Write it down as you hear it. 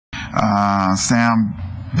Sam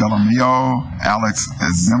Bellamio, Alex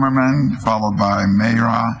Zimmerman, followed by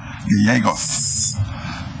Mayra Gallegos.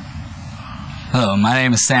 Hello, my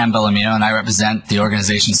name is Sam Bellamio, and I represent the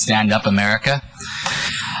organization StandUP-America.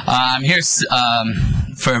 I'm here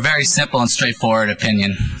for a very simple and straightforward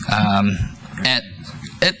opinion.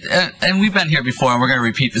 And we've been here before, and we're going to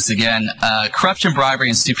repeat this again. Corruption, bribery,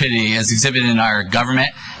 and stupidity as exhibited in our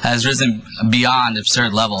government has risen beyond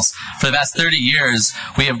absurd levels. For the past 30 years,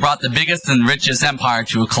 we have brought the biggest and richest empire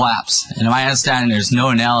to a collapse. And in my understanding, there's no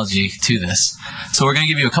analogy to this. So we're going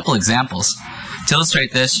to give you a couple examples. To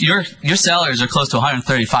illustrate this, your salaries are close to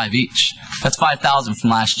 $135 each. That's $5,000 from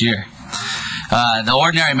last year. The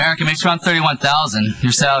ordinary American makes around $31,000.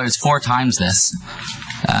 Your salary is 4 times this.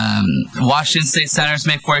 Washington state senators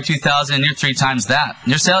make $42,000, and you're 3 times that.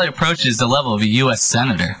 Your salary approaches the level of a U.S.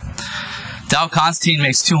 senator. Dow Constantine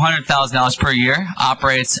makes $200,000 per year,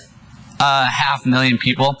 operates 500,000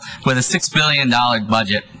 people with a $6 billion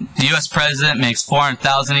budget. The U.S. president makes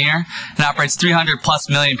 $400,000 a year and operates 300+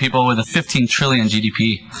 million people with a 15 trillion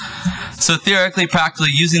GDP. So theoretically,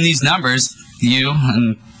 practically using these numbers, you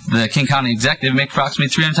and the King County executive make approximately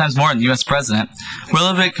 300 times more than the U.S. president. We're a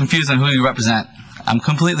little bit confused on who you represent. I'm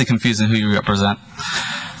completely confused on who you represent.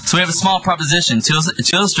 So we have a small proposition. To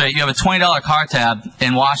illustrate, you have a $20 car tab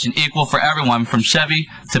in Washington equal for everyone from Chevy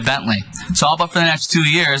to Bentley. So all but for the next 2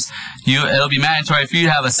 years, it'll be mandatory for you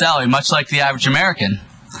to have a salary much like the average American.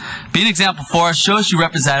 Be an example for us. Show us you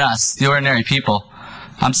represent us, the ordinary people.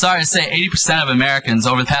 I'm sorry to say 80% of Americans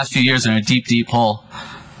over the past few years are in a deep, deep hole.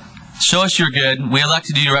 Show us you're good. We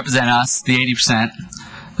elected you to represent us, the 80%.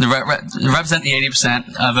 Represent the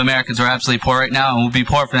 80% of Americans who are absolutely poor right now and will be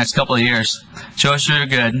poor for the next couple of years. Show us you're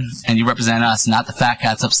good, and you represent us, not the fat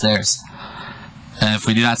cats upstairs. And if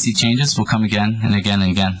we do not see changes, we'll come again and again and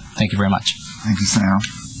again. Thank you very much. Thank you, Sam.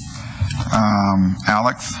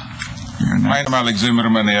 Alex? My name is Alex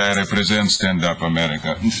Zimmerman, and I represent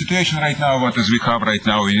StandUP-America. The situation right now, what we have right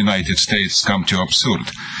now in the United States, come to absurd.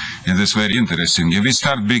 It is very interesting. If we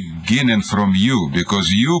start beginning from you,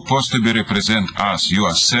 because you supposed to be represent us, you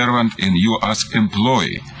are servant and you as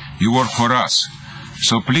employee. You work for us.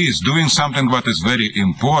 So please, doing something what is very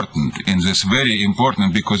important, in this very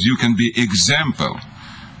important, because you can be example.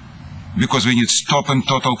 Because we need stop and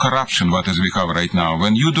total corruption, what is we have right now.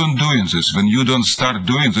 When you don't doing this, when you don't start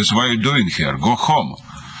doing this, what are you doing here? Go home.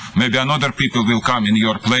 Maybe another people will come in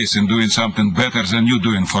your place and doing something better than you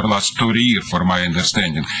doing for last 2 years, for my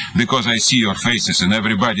understanding. Because I see your faces, and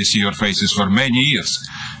everybody see your faces for many years.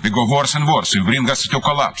 We go worse and worse. You bring us to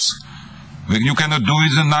collapse. When you cannot do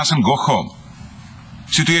it, then nothing, go home.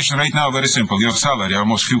 Situation right now very simple. Your salary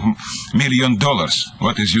almost few $1 million.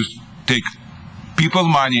 What is you take people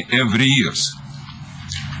money every year?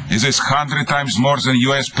 Is this 100 times more than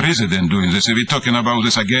U.S. president doing this? We're talking about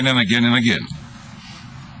this again and again and again.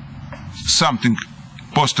 Something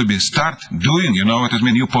supposed to be start doing, you know what I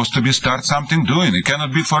mean? You're supposed to be start something doing. It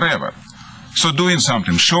cannot be forever. So doing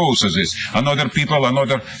something, shows us this. Another people,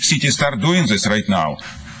 another city start doing this right now.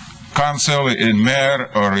 Council and mayor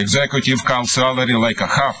or executive call salary like a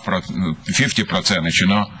 50%, you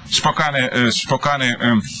know.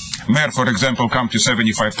 Spokane mayor, for example, come to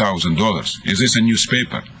 $75,000. Is this a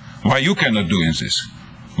newspaper? Why you cannot doing this?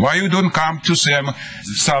 Why you don't come to same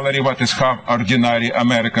salary what is have ordinary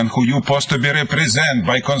American who you supposed to be represent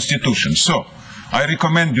by Constitution? So, I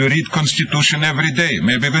recommend you read Constitution every day.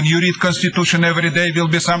 Maybe when you read Constitution every day will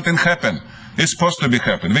be something happen. It's supposed to be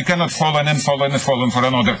happen. We cannot fall and fall and fall for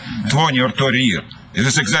another 20 or 30 years. It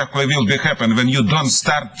is exactly will be happen when you don't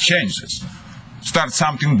start changes. Start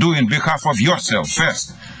something doing behalf of yourself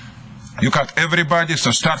first. You got everybody,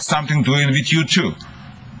 so start something doing with you too.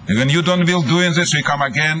 And when you don't will doing this, we come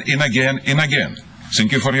again and again and again.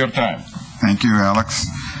 Thank you for your time. Thank you, Alex.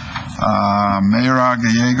 Mayra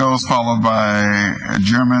Gallegos, followed by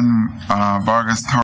German Vargas.